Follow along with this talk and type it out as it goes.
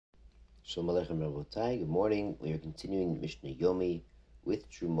Shalom Aleichem Rabotai. Good morning. We are continuing Mishnah Yomi with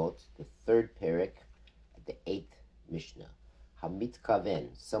Trumot, the third parak, the eighth Mishnah. Hamit Kaven,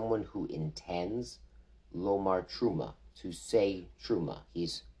 someone who intends Lomar Truma, to say Truma.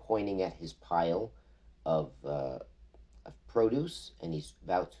 He's pointing at his pile of produce, and he's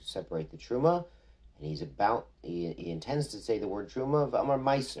about to separate the Truma, and he intends to say the word Truma of Amar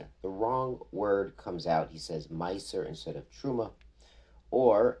Meiser. The wrong word comes out. He says Meiser instead of Truma.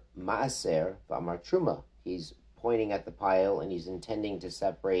 Or Maaser V'amar Truma. He's pointing at the pile and he's intending to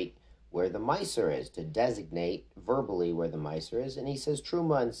separate where the Meiser is, to designate verbally where the Meiser is, and he says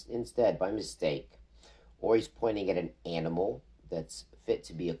Truma instead by mistake. Or he's pointing at an animal that's fit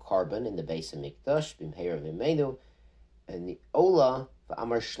to be a carbon in the Beis Hamikdash, Bimheir V'imenu, and the Ola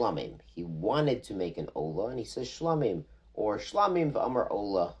V'amar Shlamim. He wanted to make an Ola and he says Shlamim, or Shlamim V'amar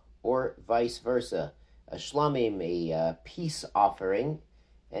Ola, or vice versa. A shlamim, a peace offering,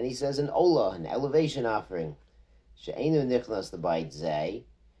 and he says an ola, an elevation offering. She'enu nichnas l'bayit zeh,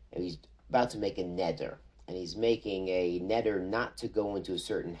 and he's about to make a neder, and he's making a neder not to go into a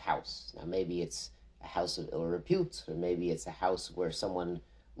certain house. Now maybe it's a house of ill repute, or maybe it's a house where someone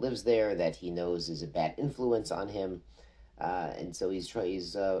lives there that he knows is a bad influence on him. And so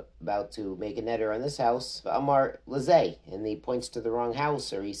he's about to make a neder on this house, Amar Lazay, and he points to the wrong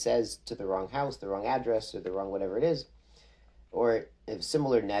house, or he says to the wrong house, the wrong address, or the wrong whatever it is. Or if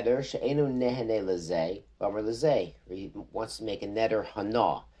similar neder, She'enu Nehene Lazay, Amar Lazay, where he wants to make a neder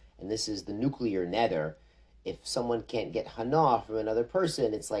Hana, and this is the nuclear neder. If someone can't get Hana from another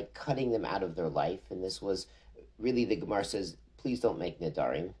person, it's like cutting them out of their life, and this was really, the Gemara says, please don't make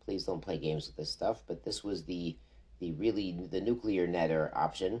nedarim, please don't play games with this stuff, but this was the nuclear neder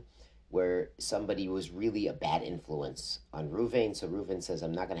option, where somebody was really a bad influence on Reuven. So Reuven says,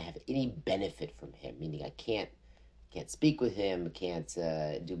 I'm not going to have any benefit from him, meaning I can't speak with him, can't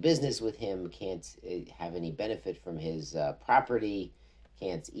do business with him, can't have any benefit from his property,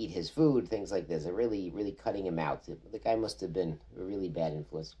 can't eat his food, things like this. They're really, really cutting him out. The guy must have been a really bad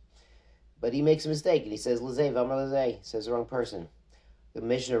influence. But he makes a mistake, and he says, Lazay, Vamar Lazay, says the wrong person. The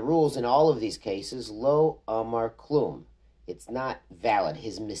Mishnah rules in all of these cases, lo amar klum. It's not valid.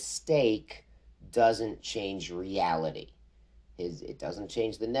 His mistake doesn't change reality. It doesn't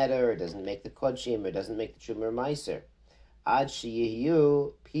change the neder, it doesn't make the kodshim, it doesn't make the truma meiser. Ad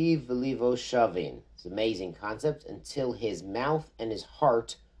sheyihu piv v'livo shavin. It's an amazing concept, until his mouth and his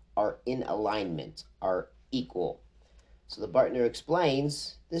heart are in alignment, are equal. So the Bartner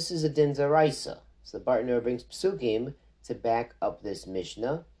explains, this is a din zaraisa. So the Bartner brings psukim to back up this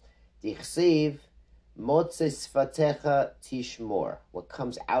Mishnah. Dichsiv motzis fatecha tishmor. What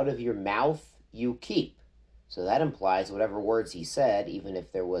comes out of your mouth, you keep. So that implies whatever words he said, even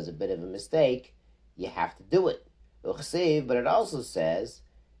if there was a bit of a mistake, you have to do it. Uchsiv, but it also says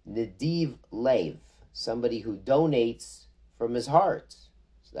nediv lev, somebody who donates from his heart.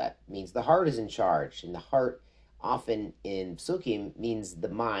 So that means the heart is in charge, and the heart often in psukim means the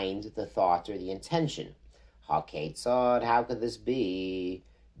mind, the thought, or the intention. HaKetzad, how could this be?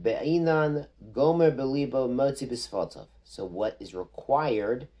 Be'inan gomer belibo motzi b'sfotav. So what is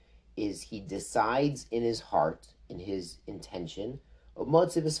required is he decides in his heart, in his intention,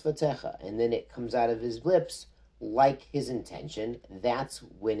 motzi b'sfotecha, and then it comes out of his lips like his intention. That's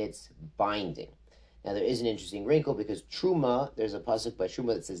when it's binding. Now there is an interesting wrinkle, because truma, there's a pasuk by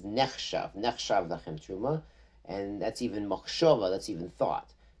truma that says nechshav lachem truma, and that's even machshava, that's even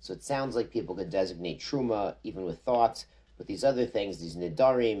thought. So it sounds like people could designate truma even with thoughts, but these other things, these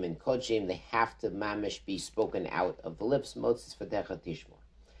nedarim and kodshim, they have to mamish be spoken out of the lips. Motzis fatecha tishmor.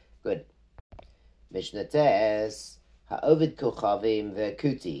 Good. Mishnah tes ha'ovid kochavim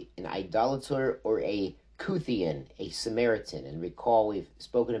ve'kuti, an idolater or a Kuthian, a Samaritan. And recall, we've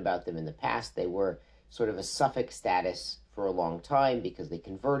spoken about them in the past. They were sort of a suffix status for a long time because they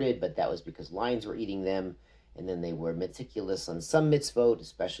converted, but that was because lions were eating them. And then they were meticulous on some mitzvot,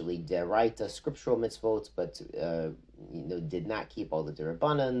 especially deraita, scriptural mitzvot, but did not keep all the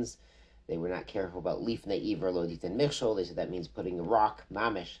derabbanans. They were not careful about leaf ne'iver lo ditin michshol. They said that means putting a rock,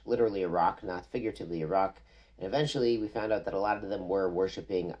 mamish, literally a rock, not figuratively a rock. And eventually we found out that a lot of them were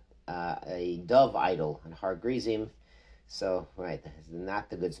worshiping a dove idol on Har Grizim. So, right, not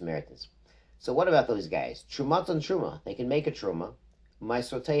the good Samaritans. So what about those guys? Trumat and truma. They can make a truma.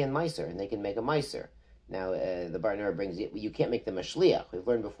 Maisote and meiser, and they can make a meiser. Now, the Bartner brings it, you can't make them a shliach. We've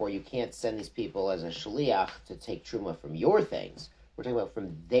learned before, you can't send these people as a shliach to take truma from your things. We're talking about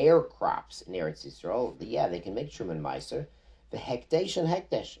from their crops in Eretz Yisrael. Yeah, they can make truma and meiser. The hekdesh and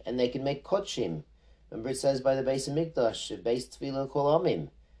hekdesh, and they can make kodshim. Remember, it says by the Beis Hamikdash, Beis Tefillah Kol Amim.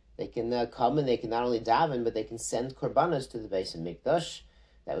 They can come and they can not only daven, but they can send korbanos to the Beis Hamikdash.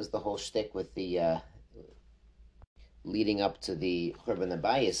 That was the whole shtick with the leading up to the Churban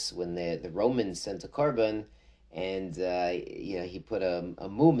Abayis when the Romans sent a korban, and he put a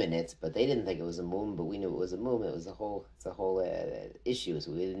mum in it, but they didn't think it was a mum, but we knew it was a mum. It was a whole issue,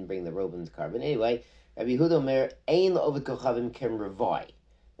 so we didn't bring the Romans korban anyway. Rabbi Yehuda Omer ein ovid kochavim kem ravai.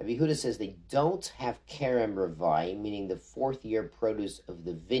 Rabbi Yehuda says they don't have kerem ravai, meaning the fourth year produce of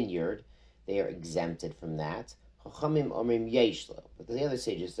the vineyard. They are exempted from that. Chachamim omrim yeshlo, but the other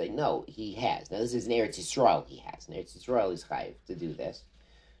sages say no, he has. Now this is an Eretz Yisrael. He has. In Eretz Yisrael, he's chayiv to do this.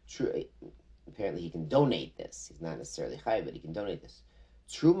 True. Apparently, he can donate this. He's not necessarily chayiv, but he can donate this.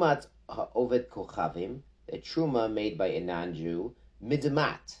 Trumat ha'ovet kochavim, a truma made by a non-Jew,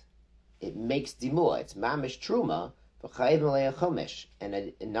 midamat. It makes dimua. It's mamish truma for chayiv malei chomesh, and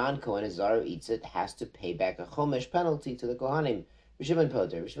a non-Kohen, a zar who eats it, has to pay back a chomesh penalty to the Kohanim. Rishimon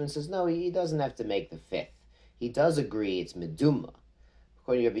Poter. Rishimon says no, he doesn't have to make the fifth. He does agree it's meduma.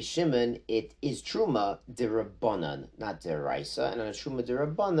 According to Rabbi Shimon, it is truma derabanan, not deraisa. And on a truma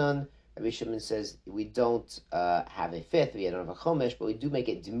derabanan, Rabbi Shimon says we don't have a fifth, we don't have a chomesh, but we do make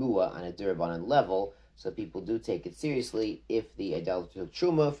it demua on a derabanan level, so people do take it seriously if the idolater took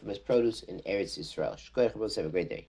truma from his produce in Eretz Yisrael. Shkoyach, have a great day.